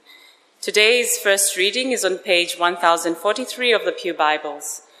Today's first reading is on page 1043 of the Pew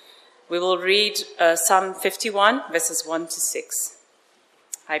Bibles. We will read Psalm 51, verses 1 to 6.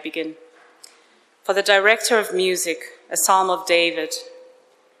 I begin. For the director of music, a psalm of David.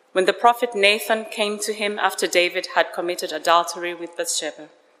 When the prophet Nathan came to him after David had committed adultery with Bathsheba.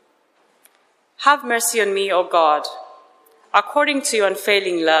 Have mercy on me, O God, according to your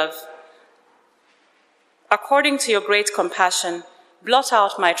unfailing love. According to your great compassion, blot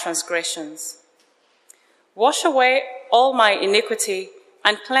out my transgressions. Wash away all my iniquity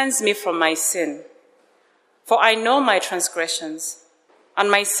and cleanse me from my sin. For I know my transgressions, and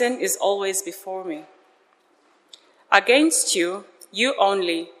my sin is always before me. Against you, you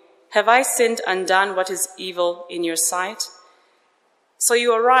only, have I sinned and done what is evil in your sight. So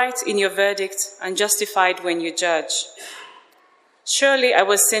you are right in your verdict and justified when you judge. Surely I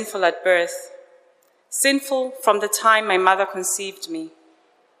was sinful at birth, sinful from the time my mother conceived me.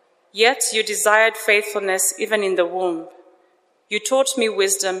 Yet you desired faithfulness even in the womb. You taught me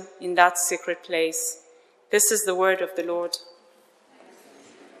wisdom in that secret place. This is the word of the Lord.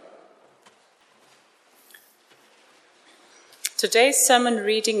 Today's sermon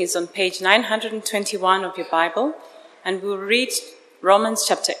reading is on page 921 of your Bible, and we'll read Romans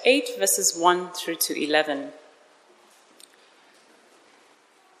chapter 8, verses 1 through to 11.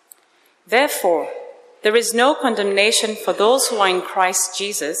 Therefore, there is no condemnation for those who are in Christ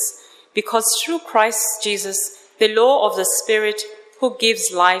Jesus, because through Christ Jesus, the law of the Spirit who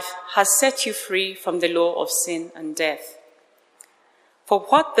gives life has set you free from the law of sin and death. For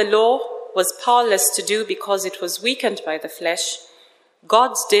what the law was powerless to do because it was weakened by the flesh,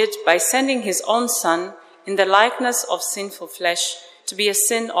 God did by sending his own Son in the likeness of sinful flesh to be a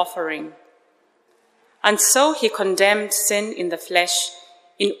sin offering. And so he condemned sin in the flesh,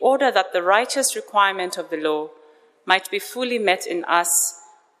 in order that the righteous requirement of the law might be fully met in us,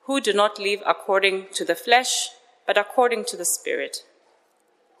 who do not live according to the flesh, but according to the Spirit.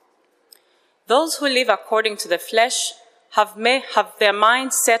 Those who live according to the flesh have their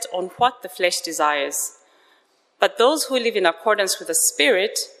mind set on what the flesh desires, but those who live in accordance with the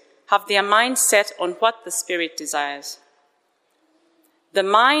Spirit have their mind set on what the Spirit desires. The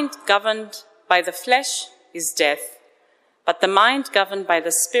mind governed by the flesh is death, but the mind governed by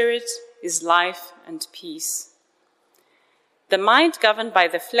the Spirit is life and peace. The mind governed by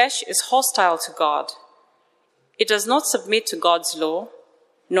the flesh is hostile to God. It does not submit to God's law,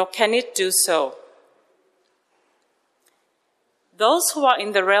 nor can it do so. Those who are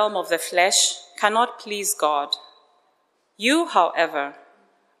in the realm of the flesh cannot please God. You, however,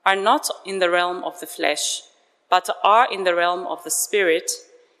 are not in the realm of the flesh, but are in the realm of the Spirit,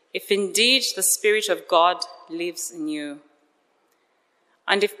 if indeed the Spirit of God lives in you.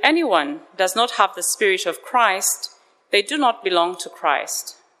 And if anyone does not have the Spirit of Christ, they do not belong to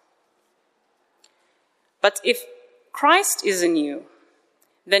Christ. But if Christ is in you,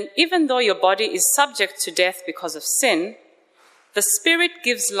 then even though your body is subject to death because of sin, the Spirit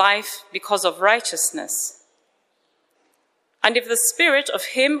gives life because of righteousness. And if the Spirit of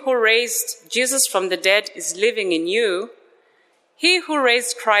him who raised Jesus from the dead is living in you, he who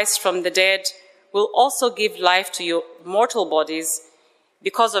raised Christ from the dead will also give life to your mortal bodies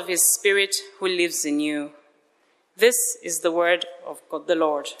because of his Spirit who lives in you. This is the word of God the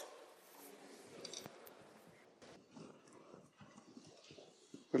Lord.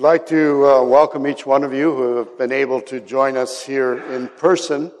 We'd like to welcome each one of you who have been able to join us here in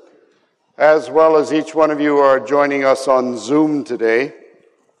person, as well as each one of you who are joining us on Zoom today.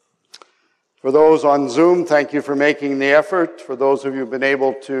 For those on Zoom, thank you for making the effort. For those of you who have been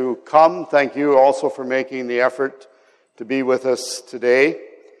able to come, thank you also for making the effort to be with us today.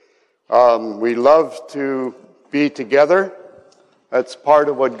 We love to be together. That's part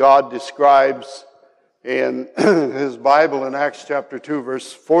of what God describes in his Bible in Acts chapter 2,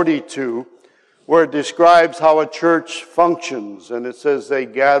 verse 42, where it describes how a church functions. And it says they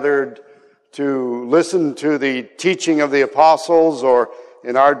gathered to listen to the teaching of the apostles, or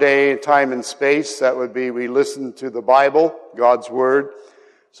in our day, time and space, that would be we listen to the Bible, God's Word. It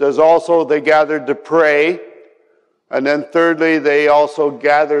says also they gathered to pray. And then thirdly, they also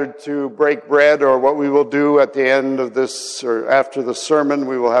gathered to break bread, or what we will do at the end of this, or after the sermon,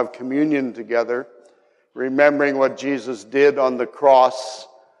 we will have communion together, remembering what Jesus did on the cross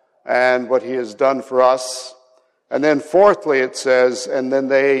and what he has done for us. And then fourthly, it says, and then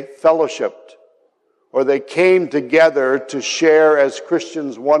they fellowshiped, or they came together to share as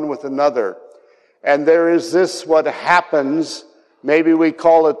Christians one with another. And there is this, what happens, maybe we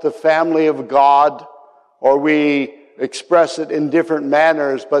call it the family of God, or we express it in different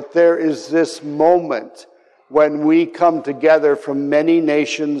manners, but there is this moment when we come together from many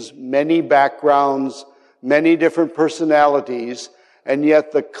nations, many backgrounds, many different personalities, and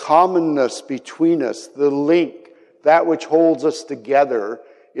yet the commonness between us, the link, that which holds us together,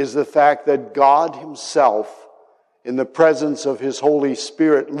 is the fact that God himself, in the presence of his Holy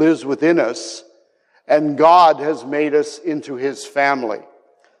Spirit, lives within us, and God has made us into his family.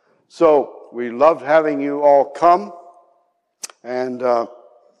 So we love having you all come, and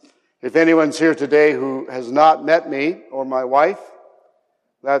if anyone's here today who has not met me or my wife,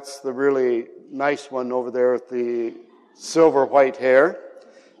 that's the really nice one over there with the silver white hair,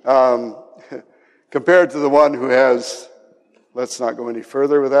 compared to the one who has, let's not go any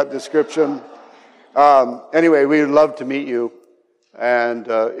further with that description. Anyway, we would love to meet you. And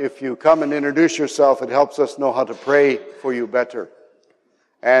if you come and introduce yourself, it helps us know how to pray for you better.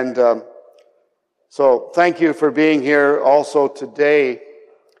 And so thank you for being here. Also today,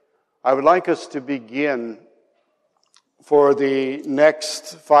 I would like us to begin for the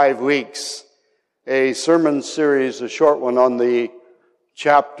next 5 weeks a sermon series, a short one, on the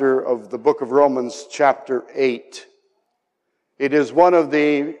chapter of the book of Romans, chapter 8. It is one of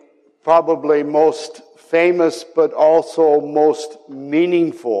the probably most famous but also most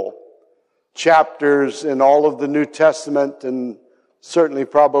meaningful chapters in all of the New Testament, and certainly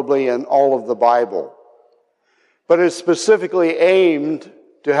probably in all of the Bible. But it's specifically aimed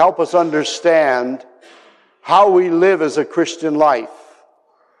to help us understand how we live as a Christian life,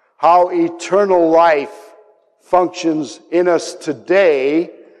 how eternal life functions in us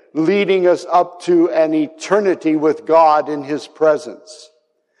today, leading us up to an eternity with God in his presence.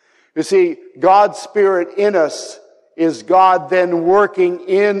 You see, God's Spirit in us is God then working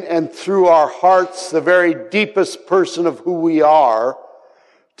in and through our hearts, the very deepest person of who we are,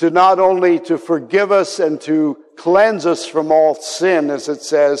 to not only to forgive us and to cleanse us from all sin, as it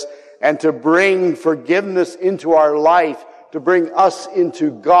says, and to bring forgiveness into our life, to bring us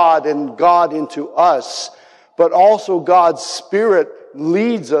into God and God into us. But also God's Spirit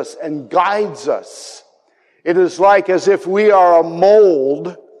leads us and guides us. It is like as if we are a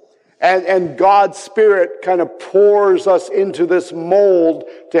mold, and God's Spirit kind of pours us into this mold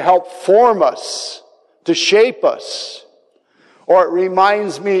to help form us, to shape us. Or it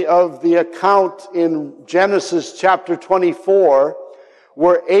reminds me of the account in Genesis chapter 24,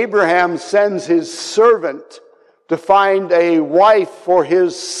 where Abraham sends his servant to find a wife for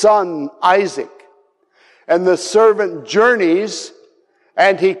his son Isaac. And the servant journeys,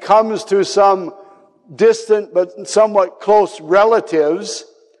 and he comes to some distant but somewhat close relatives,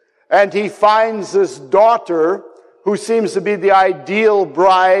 and he finds this daughter who seems to be the ideal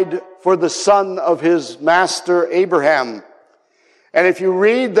bride for the son of his master Abraham. And if you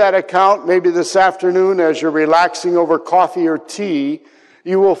read that account, maybe this afternoon as you're relaxing over coffee or tea,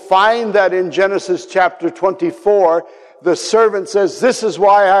 you will find that in Genesis chapter 24, the servant says, "This is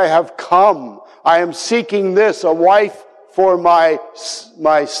why I have come. I am seeking this, a wife for my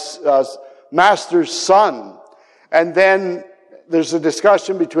master's son." And then there's a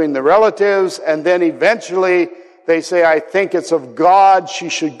discussion between the relatives, and then eventually they say, "I think it's of God. She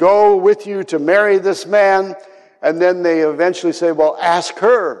should go with you to marry this man." And then they eventually say, "Well, ask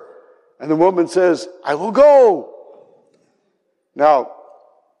her." And the woman says, "I will go." Now,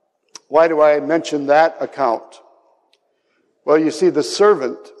 why do I mention that account? Well, you see, the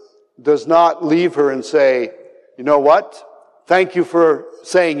servant does not leave her and say, "You know what? Thank you for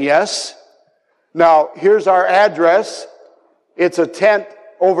saying yes. Now, here's our address. It's a tent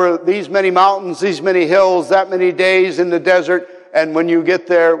over these many mountains, these many hills, that many days in the desert, and when you get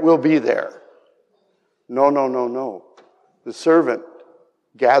there, we'll be there." No. The servant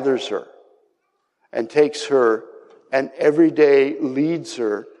gathers her and takes her and every day leads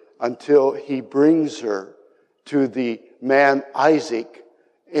her until he brings her to the man Isaac,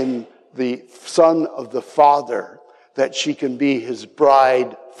 in the son of the Father, that she can be his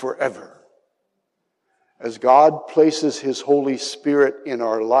bride forever. As God places his Holy Spirit in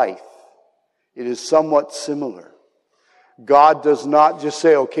our life, it is somewhat similar. God does not just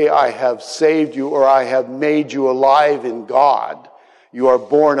say, "Okay, I have saved you," or "I have made you alive in God. You are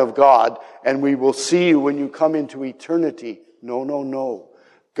born of God, and we will see you when you come into eternity." No.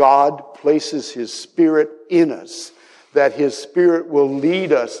 God places his Spirit in us, that his Spirit will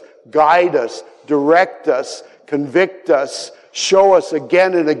lead us, guide us, direct us, convict us, show us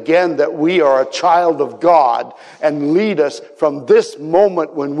again and again that we are a child of God, and lead us from this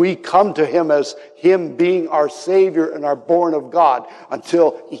moment when we come to him as him being our Savior and our born of God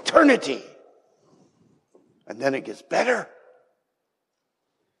until eternity. And then it gets better.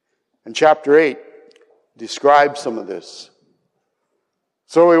 And chapter 8 describes some of this.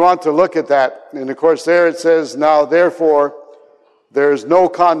 So we want to look at that. And of course there it says, now therefore there is no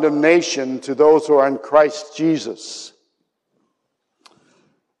condemnation to those who are in Christ Jesus.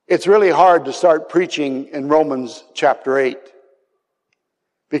 It's really hard to start preaching in Romans chapter 8.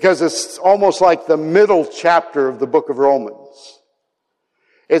 Because it's almost like the middle chapter of the book of Romans.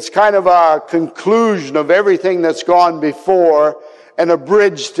 It's kind of a conclusion of everything that's gone before and a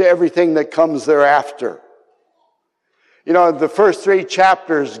bridge to everything that comes thereafter. You know, the first 3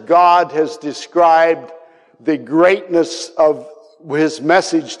 chapters, God has described the greatness of his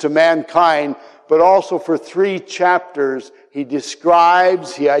message to mankind, but also for 3 chapters, he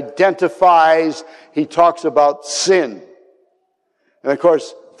describes, he identifies, he talks about sin. And of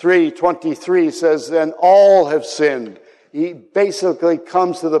course, 3:23 says, then all have sinned. He basically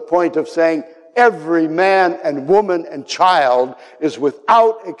comes to the point of saying, every man and woman and child is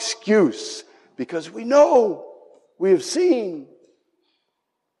without excuse, because we know, we have seen.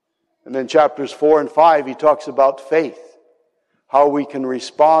 And then chapters 4 and 5, he talks about faith, how we can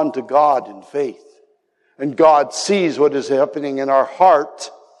respond to God in faith. And God sees what is happening in our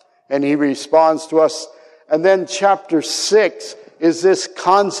heart, and he responds to us. And then chapter 6 is this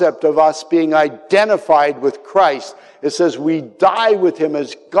concept of us being identified with Christ. It says we die with him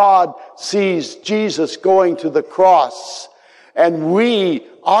as God sees Jesus going to the cross. And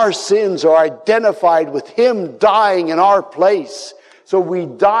our sins are identified with him dying in our place. So we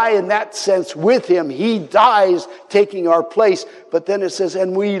die in that sense with him. He dies taking our place. But then it says,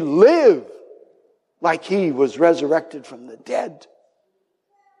 and we live like he was resurrected from the dead.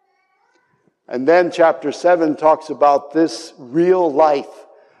 And then chapter 7 talks about this real life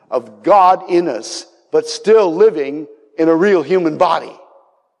of God in us, but still living in a real human body.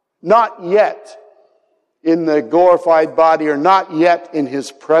 Not yet in the glorified body, or not yet in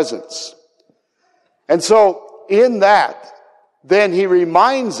his presence. And so in that, then he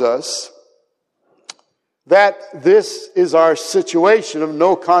reminds us that this is our situation of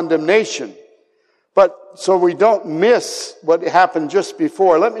no condemnation. But so we don't miss what happened just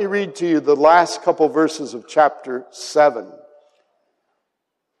before. Let me read to you the last couple verses of chapter 7.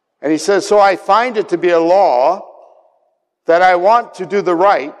 And he says, so I find it to be a law that I want to do the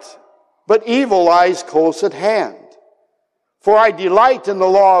right, but evil lies close at hand. For I delight in the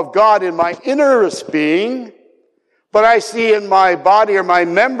law of God in my innermost being, but I see in my body or my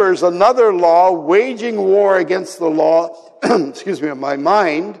members another law waging war against the law, of my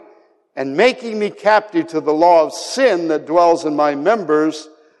mind, and making me captive to the law of sin that dwells in my members.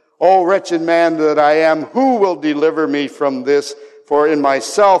 O wretched man that I am, who will deliver me from this? For in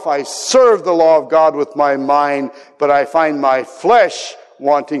myself I serve the law of God with my mind, but I find my flesh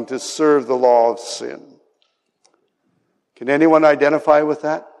wanting to serve the law of sin. Can anyone identify with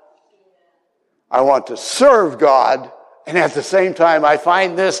that? I want to serve God, and at the same time I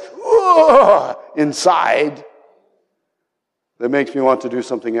find this inside that makes me want to do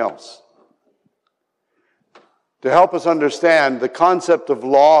something else. To help us understand, the concept of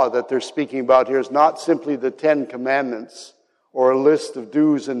law that they're speaking about here is not simply the 10 Commandments or a list of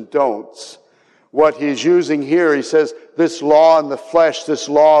do's and don'ts. What he's using here, he says, this law in the flesh, this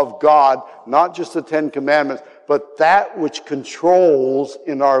law of God, not just the 10 Commandments, but that which controls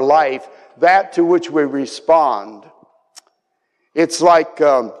in our life, that to which we respond. It's like,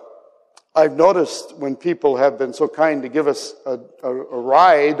 I've noticed when people have been so kind to give us a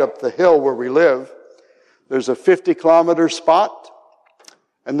ride up the hill where we live, there's a 50-kilometer spot,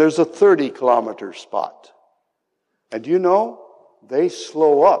 and there's a 30-kilometer spot. And you know, they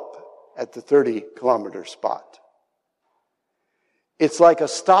slow up at the 30-kilometer spot. It's like a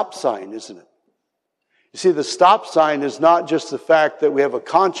stop sign, isn't it? You see, the stop sign is not just the fact that we have a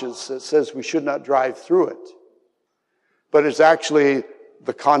conscience that says we should not drive through it, but it's actually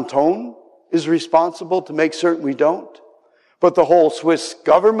the canton is responsible to make certain we don't. But the whole Swiss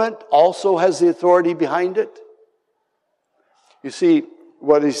government also has the authority behind it. You see,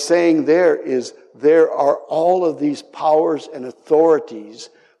 what he's saying there is there are all of these powers and authorities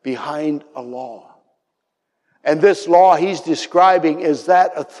behind a law. And this law he's describing is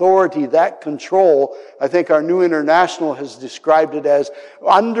that authority, that control. I think our New International has described it as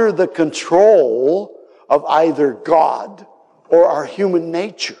under the control of either God or our human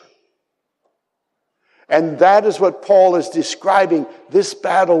nature. And that is what Paul is describing, this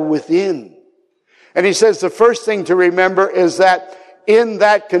battle within. And he says the first thing to remember is that in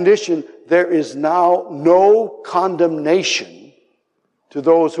that condition, there is now no condemnation to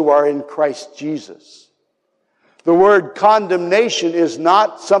those who are in Christ Jesus. The word condemnation is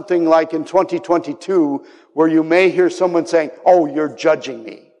not something like in 2022 where you may hear someone saying, oh, you're judging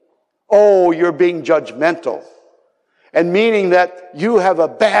me. Oh, you're being judgmental. And meaning that you have a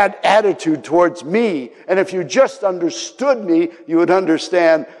bad attitude towards me. And if you just understood me, you would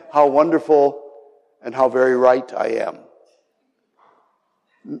understand how wonderful and how very right I am.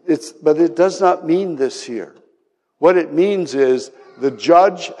 But it does not mean this here. What it means is the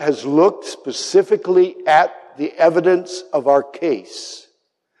judge has looked specifically at the evidence of our case.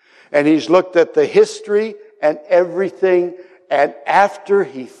 And he's looked at the history and everything. And after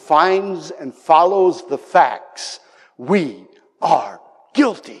he finds and follows the facts, we are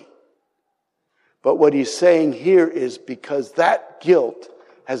guilty. But what he's saying here is because that guilt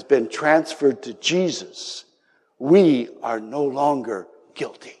has been transferred to Jesus, we are no longer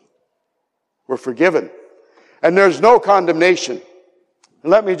guilty. We're forgiven. And there's no condemnation.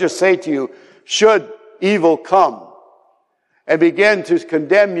 And let me just say to you, should evil come and begin to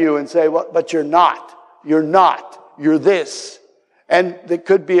condemn you and say, well, but you're not, you're this. And it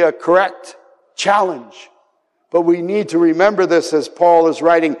could be a correct challenge. But we need to remember this as Paul is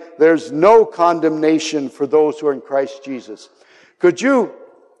writing, there's no condemnation for those who are in Christ Jesus. Could you,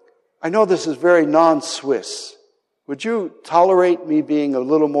 I know this is very non-Swiss, would you tolerate me being a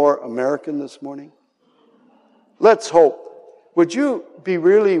little more American this morning? Let's hope. Would you be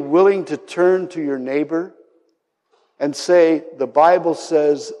really willing to turn to your neighbor and say, the Bible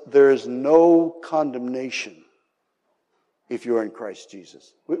says there is no condemnation if you are in Christ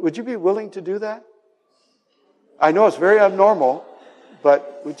Jesus? Would you be willing to do that? I know it's very abnormal,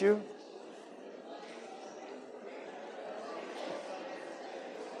 but would you?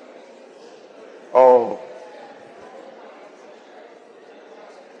 Oh.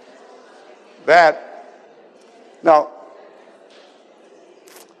 Now,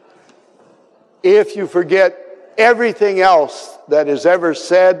 if you forget everything else that is ever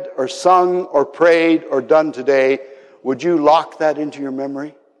said or sung or prayed or done today, would you lock that into your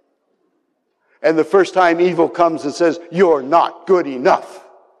memory? And the first time evil comes and says, you're not good enough,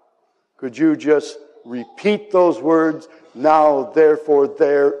 could you just repeat those words? Now, therefore,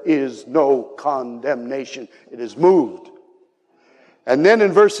 there is no condemnation. It is moved. And then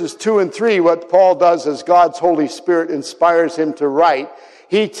in verses 2 and 3, what Paul does as God's Holy Spirit inspires him to write,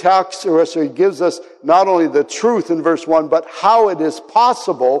 he talks to us, or he gives us not only the truth in verse 1, but how it is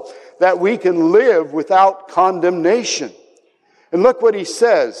possible that we can live without condemnation. And look what he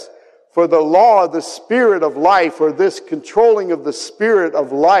says. For the law of the Spirit of life, or this controlling of the Spirit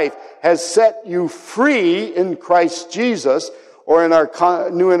of life, has set you free in Christ Jesus, or in our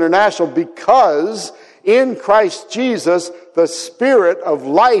New International, because in Christ Jesus, the Spirit of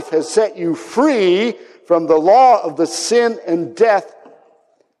life has set you free from the law of the sin and death.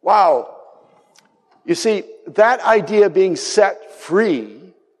 Wow. You see, that idea of being set free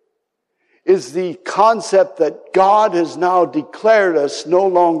is the concept that God has now declared us no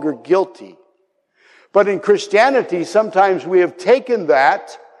longer guilty. But in Christianity, sometimes we have taken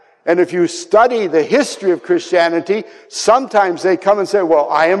that, and if you study the history of Christianity, sometimes they come and say, well,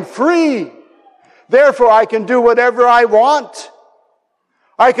 I am free. Therefore, I can do whatever I want.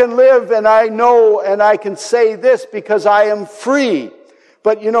 I can live and I know and I can say this because I am free.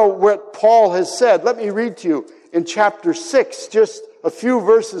 But you know what Paul has said? Let me read to you in chapter 6, just a few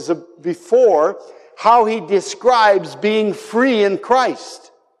verses before, how he describes being free in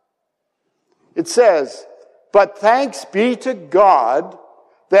Christ. It says, but thanks be to God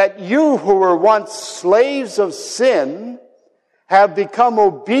that you who were once slaves of sin have become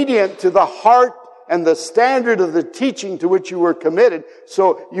obedient to the heart and the standard of the teaching to which you were committed.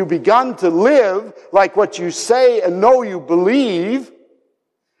 So you begun to live like what you say and know you believe.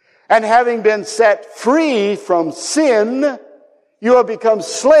 And having been set free from sin, you have become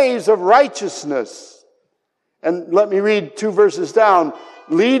slaves of righteousness. And let me read 2 verses down.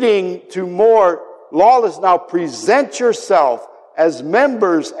 Leading to more lawless. Now present yourself as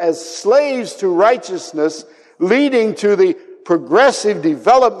members, as slaves to righteousness, leading to the progressive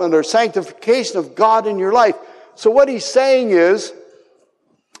development or sanctification of God in your life. So what he's saying is,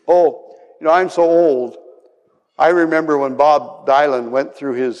 I'm so old. I remember when Bob Dylan went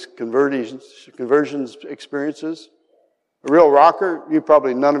through his conversions experiences. A real rocker.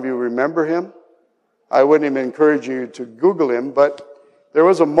 None of you remember him. I wouldn't even encourage you to Google him, but there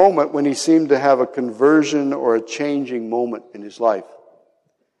was a moment when he seemed to have a conversion or a changing moment in his life.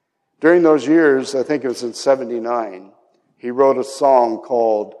 During those years, I think it was in 79, he wrote a song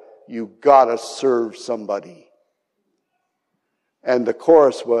called You Gotta Serve Somebody. And the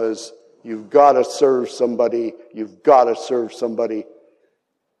chorus was, you've gotta serve somebody,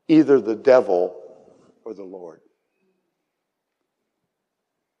 either the devil or the Lord.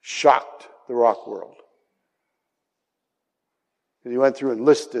 Shocked the rock world. And he went through and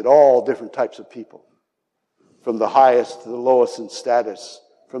listed all different types of people. from the highest to the lowest in status,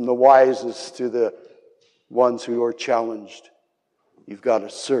 from the wisest to the ones who are challenged. You've got to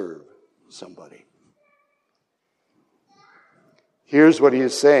serve somebody. Here's what he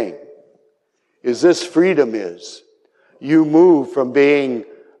is saying, is this freedom is, you move from being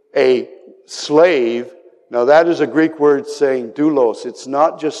a slave. Now that is a Greek word saying doulos. It's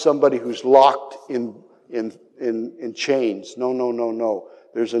not just somebody who's locked in chains. No.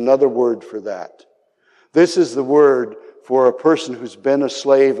 There's another word for that. This is the word for a person who's been a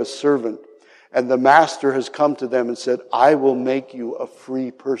slave, a servant, and the master has come to them and said, I will make you a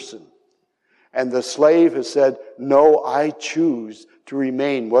free person. And the slave has said, no, I choose to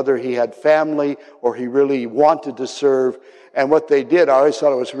remain, whether he had family or he really wanted to serve. And what they did, I always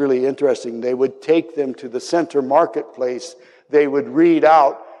thought it was really interesting, they would take them to the center marketplace. They would read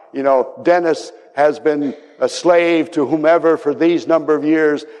out, Dennis has been a slave to whomever for these number of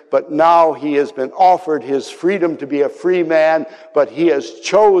years, but now he has been offered his freedom to be a free man, but he has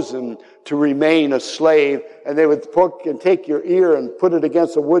chosen to remain a slave. And they would take your ear and put it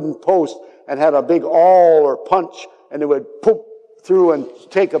against a wooden post and had a big awl or punch, and it would poop through and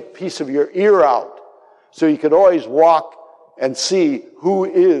take a piece of your ear out. So you could always walk and see who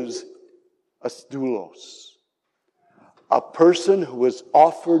is a doulos. A person who was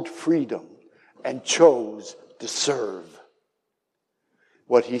offered freedom and chose to serve.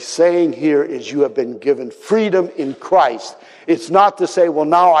 What he's saying here is you have been given freedom in Christ. It's not to say, well,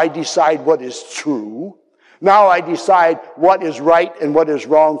 now I decide what is true. Now I decide what is right and what is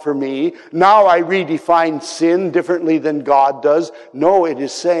wrong for me. Now I redefine sin differently than God does. No, it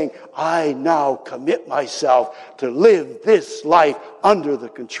is saying, I now commit myself to live this life under the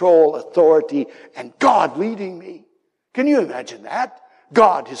control, authority, and God leading me. Can you imagine that?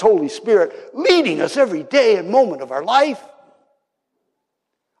 God, His Holy Spirit, leading us every day and moment of our life.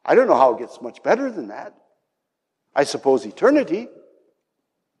 I don't know how it gets much better than that. I suppose eternity.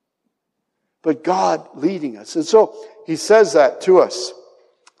 But God leading us. And so He says that to us.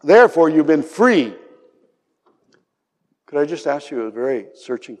 Therefore, you've been free. Could I just ask you a very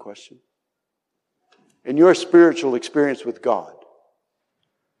searching question? In your spiritual experience with God,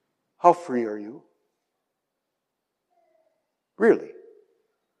 how free are you? Really?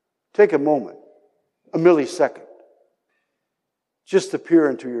 Take a moment, a millisecond. Just to peer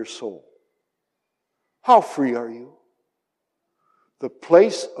into your soul. How free are you? The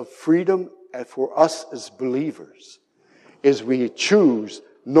place of freedom for us as believers is we choose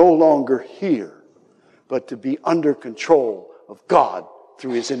no longer here, but to be under control of God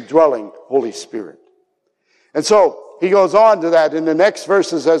through His indwelling Holy Spirit. And so he goes on to that in the next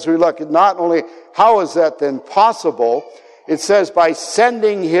verses as we look at not only how is that then possible, it says by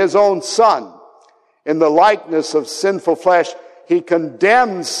sending His own Son in the likeness of sinful flesh, He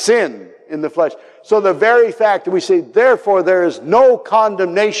condemns sin in the flesh. So the very fact that we say, therefore there is no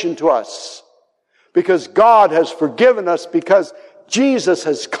condemnation to us because God has forgiven us because Jesus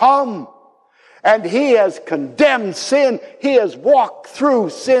has come and He has condemned sin. He has walked through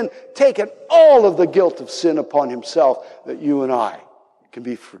sin, taken all of the guilt of sin upon Himself that you and I can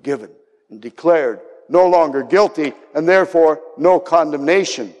be forgiven and declared no longer guilty and therefore no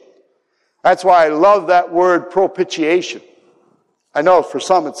condemnation. That's why I love that word propitiation. I know for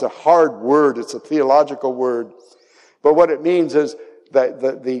some it's a hard word, it's a theological word, but what it means is that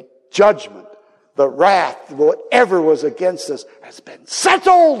the judgment, the wrath, whatever was against us has been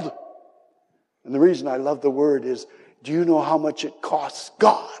settled. And the reason I love the word is, do you know how much it costs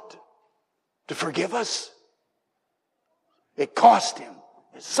God to forgive us? It cost Him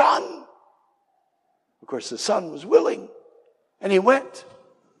His Son. Of course, the Son was willing, and He went.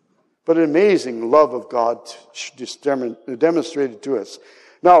 But an amazing love of God just demonstrated to us.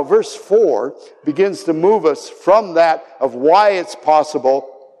 Now, verse 4 begins to move us from that of why it's possible.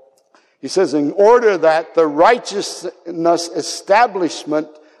 He says, in order that the righteousness establishment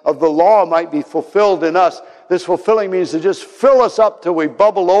of the law might be fulfilled in us. This fulfilling means to just fill us up till we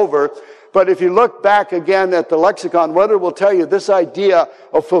bubble over. But if you look back again at the lexicon, what it will tell you, this idea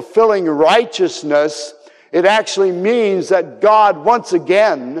of fulfilling righteousness, it actually means that God once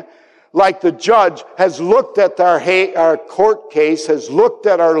again, like the judge, has looked at our court case, has looked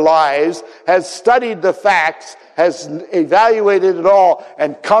at our lives, has studied the facts, has evaluated it all,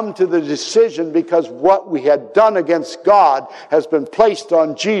 and come to the decision, because what we had done against God has been placed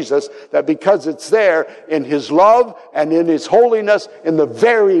on Jesus, that because it's there in His love and in His holiness, in the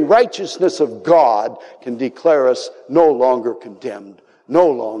very righteousness of God, can declare us no longer condemned, no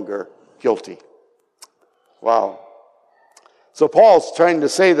longer guilty. Wow. So Paul's trying to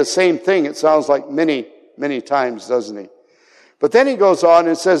say the same thing, it sounds like many, many times, doesn't he? But then he goes on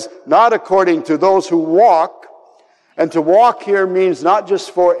and says, not according to those who walk And to walk here means not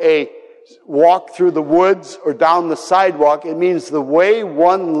just for a walk through the woods or down the sidewalk. It means the way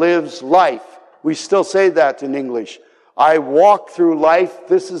one lives life. We still say that in English. I walk through life.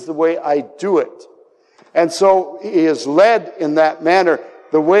 This is the way I do it. And so he is led in that manner.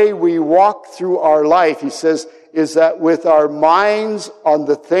 The way we walk through our life, he says, is that with our minds on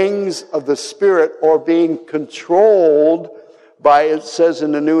the things of the Spirit, or being controlled by, it says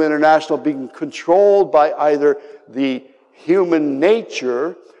in the New International, being controlled by either the human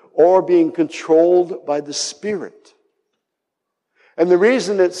nature or being controlled by the Spirit. And the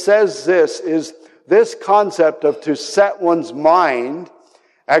reason it says this is this concept of to set one's mind.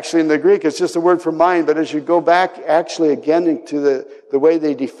 Actually, in the Greek, it's just a word for mind, but as you go back actually again into the way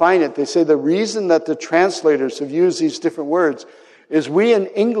they define it, they say the reason that the translators have used these different words is we in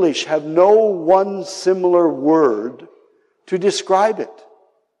English have no one similar word to describe it.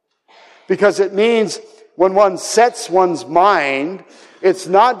 Because it means when one sets one's mind, it's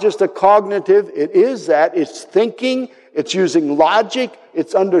not just a cognitive, it is that, it's thinking, it's using logic,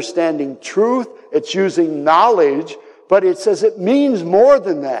 it's understanding truth, it's using knowledge. But it says it means more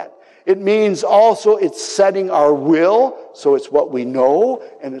than that. It means also it's setting our will, so it's what we know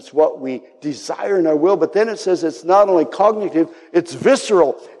and it's what we desire in our will. But then it says it's not only cognitive, it's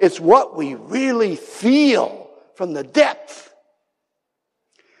visceral. It's what we really feel from the depth.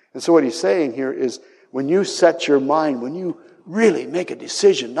 And so what he's saying here is when you set your mind, when you really make a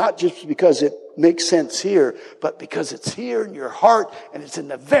decision, not just because it makes sense here, but because it's here in your heart and it's in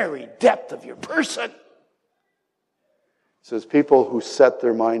the very depth of your person. It says people who set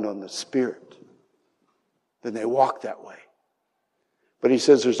their mind on the Spirit, then they walk that way. But he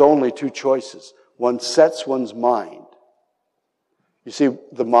says there's only two choices. One sets one's mind. You see,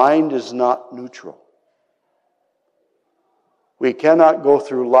 the mind is not neutral. We cannot go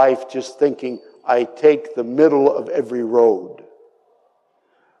through life just thinking, I take the middle of every road.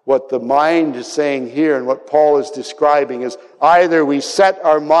 What the mind is saying here and what Paul is describing is either we set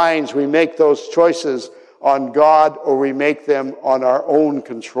our minds, we make those choices on God, or we make them on our own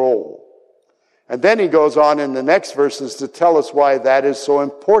control. And then he goes on in the next verses to tell us why that is so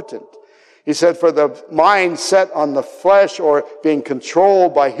important. He said, for the mind set on the flesh or being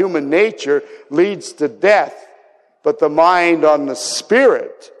controlled by human nature leads to death, but the mind on the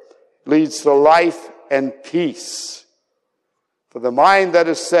Spirit leads to life and peace. For the mind that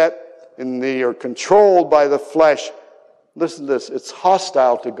is set in the or controlled by the flesh, listen to this, it's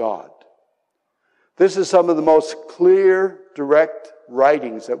hostile to God. This is some of the most clear, direct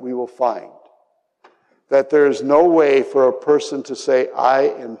writings that we will find. That there is no way for a person to say, I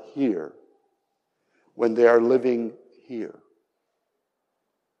am here, when they are living here.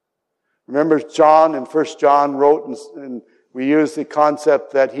 Remember John in 1 John wrote, and we use the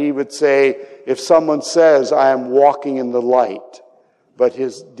concept that he would say, if someone says, I am walking in the light, but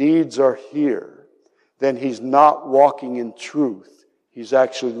his deeds are here, then he's not walking in truth. He's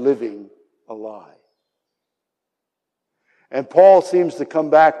actually living a lie. And Paul seems to come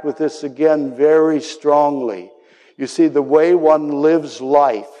back with this again very strongly. You see, the way one lives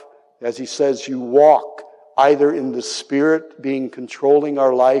life, as he says, you walk either in the Spirit being controlling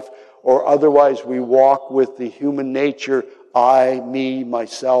our life, or otherwise we walk with the human nature, I, me,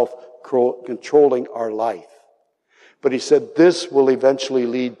 myself, controlling our life. But he said this will eventually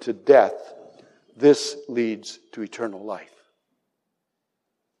lead to death. This leads to eternal life.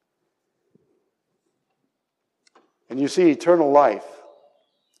 And you see, eternal life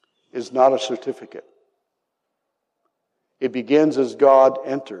is not a certificate. It begins as God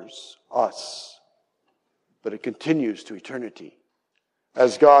enters us, but it continues to eternity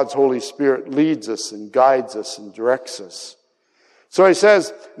as God's Holy Spirit leads us and guides us and directs us. So he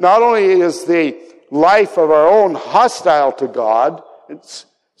says, not only is the life of our own hostile to God, it's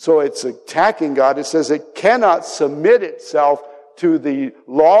attacking God, it says it cannot submit itself to the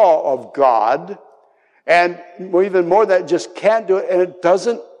law of God. And even more than that, just can't do it, and it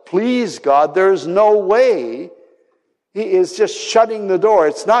doesn't please God. There's no way. He is just shutting the door.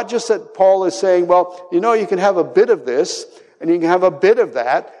 It's not just that Paul is saying, well, you can have a bit of this, and you can have a bit of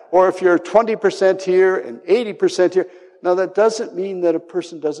that, or if you're 20% here and 80% here. Now, that doesn't mean that a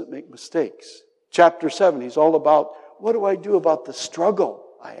person doesn't make mistakes. Chapter 7, he's all about, what do I do about the struggle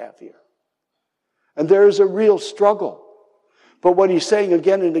I have here? And there is a real struggle. But what he's saying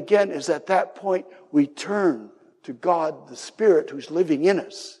again and again is at that point, we turn to God, the Spirit, who's living in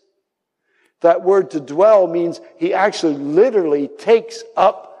us. That word to dwell means he actually literally takes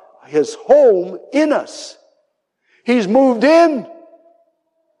up his home in us. He's moved in.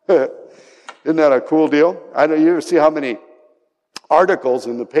 Isn't that a cool deal? I know you ever see how many articles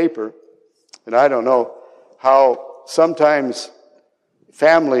in the paper, and I don't know how sometimes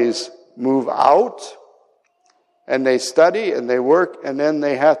families move out and they study and they work, and then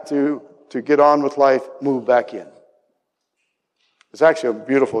they have to get on with life, move back in. It's actually a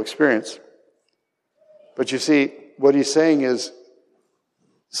beautiful experience. But you see, what he's saying is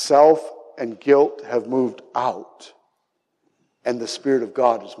self and guilt have moved out, and the Spirit of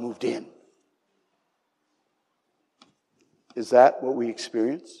God has moved in. Is that what we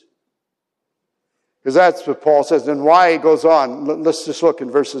experience? Because that's what Paul says. And why he goes on. Let's just look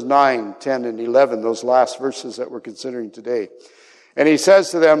in verses 9, 10, and 11, those last verses that we're considering today. And he says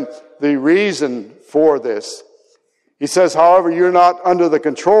to them, the reason for this. He says, however, you're not under the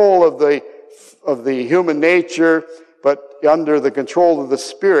control of the human nature, but under the control of the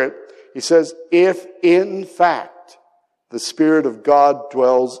Spirit. He says, if in fact the Spirit of God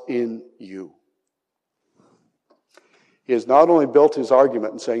dwells in you. He has not only built his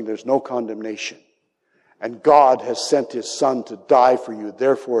argument in saying there's no condemnation, and God has sent his Son to die for you,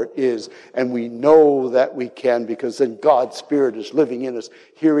 therefore it is, and we know that we can because then God's Spirit is living in us.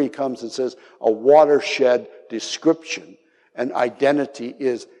 Here he comes and says a watershed description and identity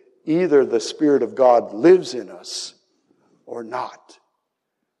is either the Spirit of God lives in us or not.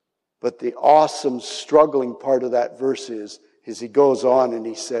 But the awesome struggling part of that verse is he goes on and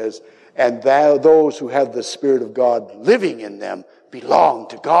he says, and those who have the Spirit of God living in them belong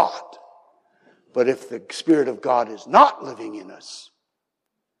to God. But if the Spirit of God is not living in us,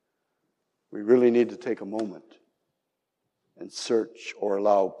 we really need to take a moment and search, or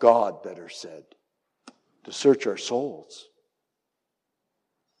allow God, better said, to search our souls.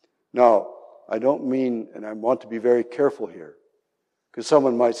 Now, I don't mean, and I want to be very careful here, because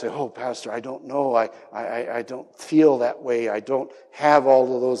someone might say, oh, Pastor, I don't know, I don't feel that way, I don't have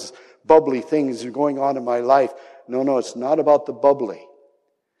all of those bubbly things going on in my life. No, it's not about the bubbly.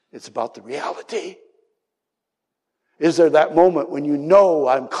 It's about the reality. Is there that moment when you know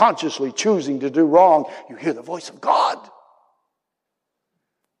I'm consciously choosing to do wrong, you hear the voice of God?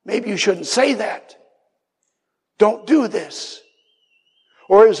 Maybe you shouldn't say that. Don't do this.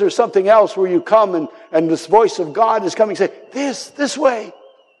 Or is there something else where you come and this voice of God is coming and say, this way.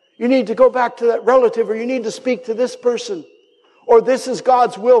 You need to go back to that relative, or you need to speak to this person. Or this is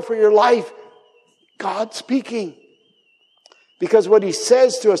God's will for your life. God speaking. Because what he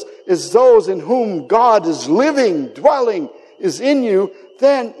says to us is those in whom God is living, dwelling, is in you.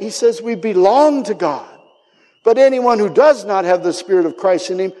 Then he says we belong to God. But anyone who does not have the Spirit of Christ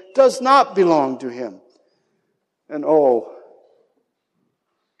in him does not belong to him. And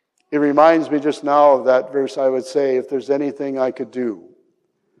it reminds me just now of that verse. I would say, if there's anything I could do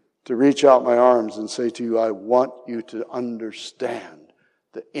to reach out my arms and say to you, I want you to understand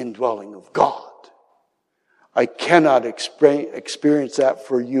the indwelling of God. I cannot experience that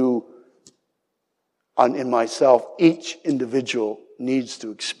for you in myself. Each individual needs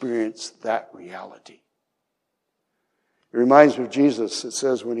to experience that reality. It reminds me of Jesus. It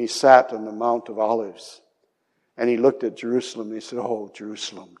says when he sat on the Mount of Olives and he looked at Jerusalem, he said, oh,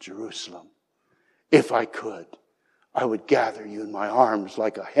 Jerusalem, Jerusalem, if I could, I would gather you in my arms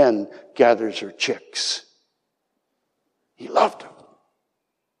like a hen gathers her chicks. He loved them.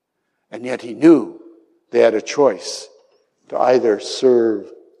 And yet he knew they had a choice to either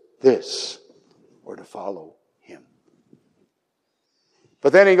serve this or to follow him.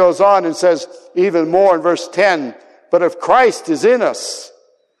 But then he goes on and says even more in verse 10, but if Christ is in us,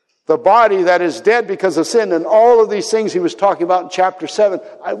 the body that is dead because of sin, and all of these things he was talking about in chapter 7,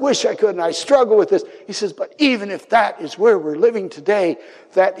 I wish I could, and I struggle with this. He says, but even if that is where we're living today,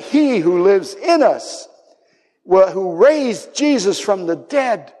 that he who lives in us, who raised Jesus from the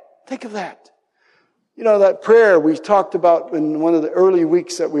dead, think of that. You know, that prayer we talked about in one of the early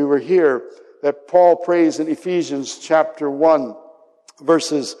weeks that we were here, that Paul prays in Ephesians chapter 1,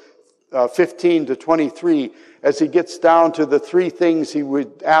 verses 15 to 23, as he gets down to the three things he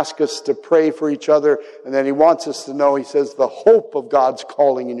would ask us to pray for each other, and then he wants us to know, he says, the hope of God's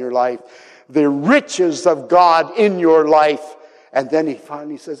calling in your life, the riches of God in your life, and then he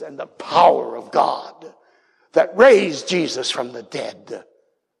finally says, and the power of God that raised Jesus from the dead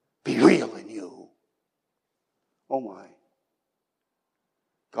be real in you. Oh my.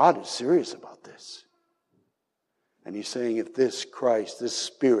 God is serious about this. And he's saying, if this Christ, this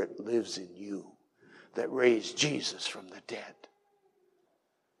Spirit lives in you that raised Jesus from the dead,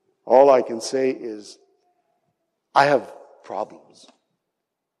 all I can say is, I have problems.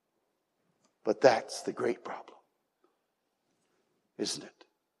 But that's the great problem, isn't it?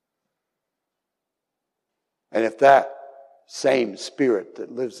 And if that same Spirit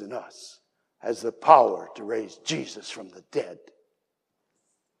that lives in us has the power to raise Jesus from the dead,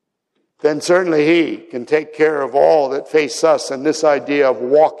 then certainly He can take care of all that face us. And this idea of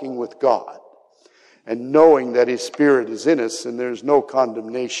walking with God and knowing that His Spirit is in us and there's no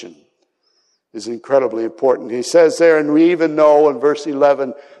condemnation is incredibly important. He says there, and we even know in verse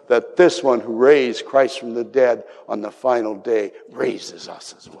 11 that this one who raised Christ from the dead on the final day raises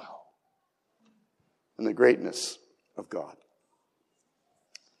us as well. And the greatness of God.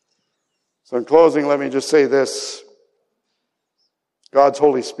 So in closing, let me just say this. God's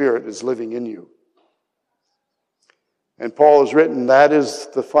Holy Spirit is living in you. And Paul has written that is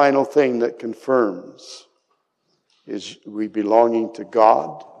the final thing that confirms, is we belonging to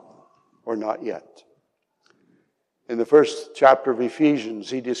God or not yet. In the first chapter of Ephesians,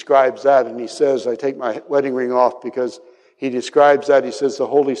 he describes that, and he says, I take my wedding ring off because he describes that. He says the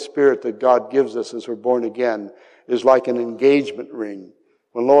Holy Spirit that God gives us as we're born again is like an engagement ring.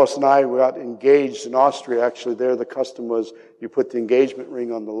 When Lois and I got engaged in Austria, actually there the custom was you put the engagement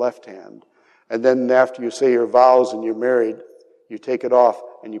ring on the left hand. And then after you say your vows and you're married, you take it off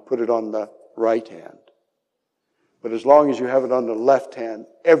and you put it on the right hand. But as long as you have it on the left hand,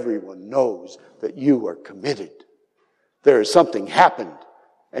 everyone knows that you are committed. There is something happened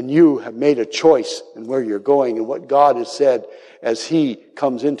and you have made a choice in where you're going. And what God has said as He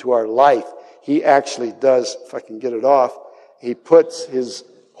comes into our life, He actually does, if I can get it off, He puts His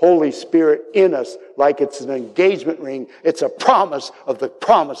Holy Spirit in us like it's an engagement ring. It's a promise of the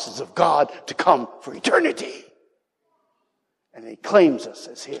promises of God to come for eternity. And He claims us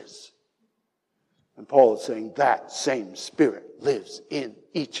as His. And Paul is saying that same Spirit lives in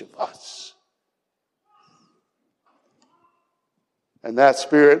each of us. And that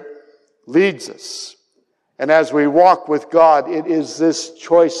Spirit leads us. And as we walk with God, it is this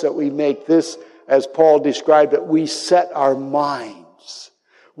choice that we make. This, as Paul described it, we set our minds.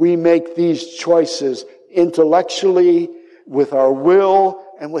 We make these choices intellectually, with our will,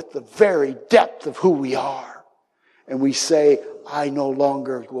 and with the very depth of who we are. And we say, I no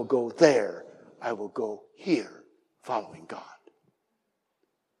longer will go there. I will go here, following God.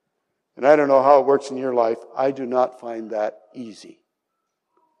 And I don't know how it works in your life. I do not find that easy.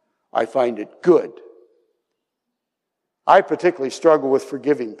 I find it good. I particularly struggle with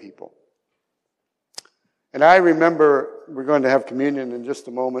forgiving people. And I remember, we're going to have communion in just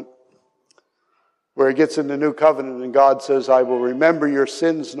a moment, where it gets in the new covenant and God says, I will remember your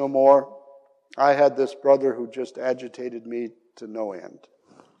sins no more. I had this brother who just agitated me to no end.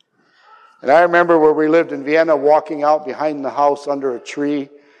 And I remember where we lived in Vienna, walking out behind the house under a tree,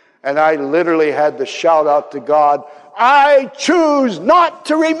 and I literally had to shout out to God, I choose not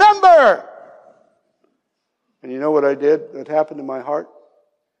to remember. And you know what I did? That happened in my heart?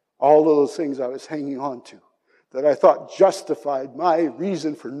 All of those things I was hanging on to, that I thought justified my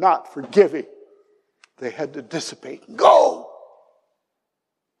reason for not forgiving, they had to dissipate and go.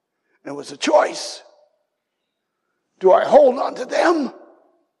 And it was a choice. Do I hold on to them?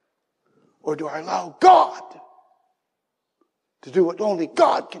 Or do I allow God to do what only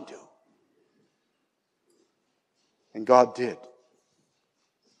God can do? And God did.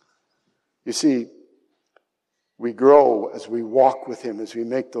 You see, we grow as we walk with Him, as we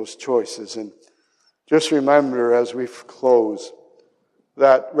make those choices. And just remember as we close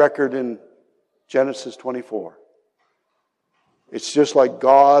that record in Genesis 24. It's just like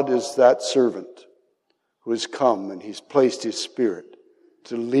God is that servant who has come and He's placed His Spirit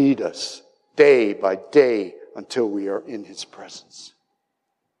to lead us day by day until we are in His presence.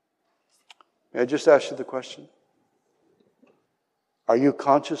 May I just ask you the question? Are you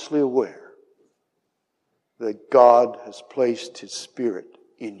consciously aware that God has placed His Spirit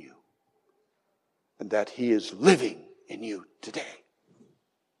in you and that He is living in you today?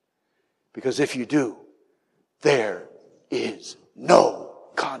 Because if you do, there is no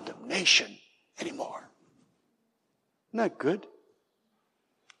condemnation anymore. Isn't that good?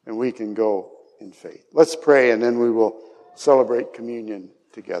 And we can go in faith. Let's pray and then we will celebrate communion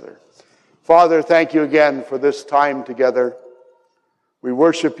together. Father, thank you again for this time together. We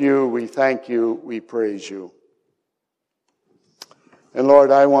worship you, we thank you, we praise you. And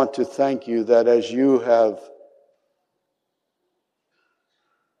Lord, I want to thank you that as you have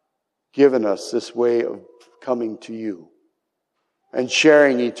given us this way of coming to you and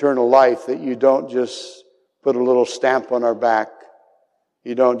sharing eternal life, that you don't just put a little stamp on our back.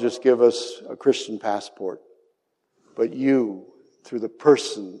 You don't just give us a Christian passport, but you, through the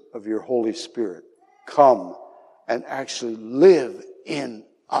person of your Holy Spirit, come and actually live in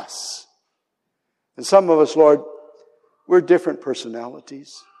us. And some of us, Lord, we're different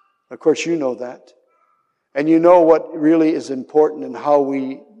personalities. Of course, you know that. And you know what really is important in how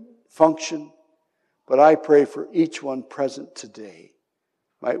we function. But I pray for each one present today.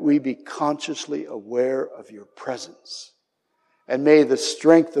 might we be consciously aware of your presence. And may the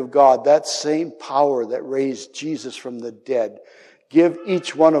strength of God, that same power that raised Jesus from the dead, give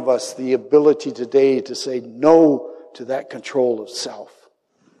each one of us the ability today to say no to that control of self.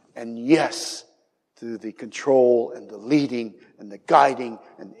 And yes to the control and the leading and the guiding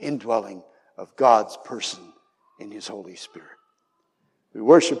and indwelling of God's person in His Holy Spirit. We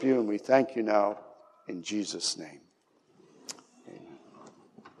worship you and we thank you now in Jesus' name.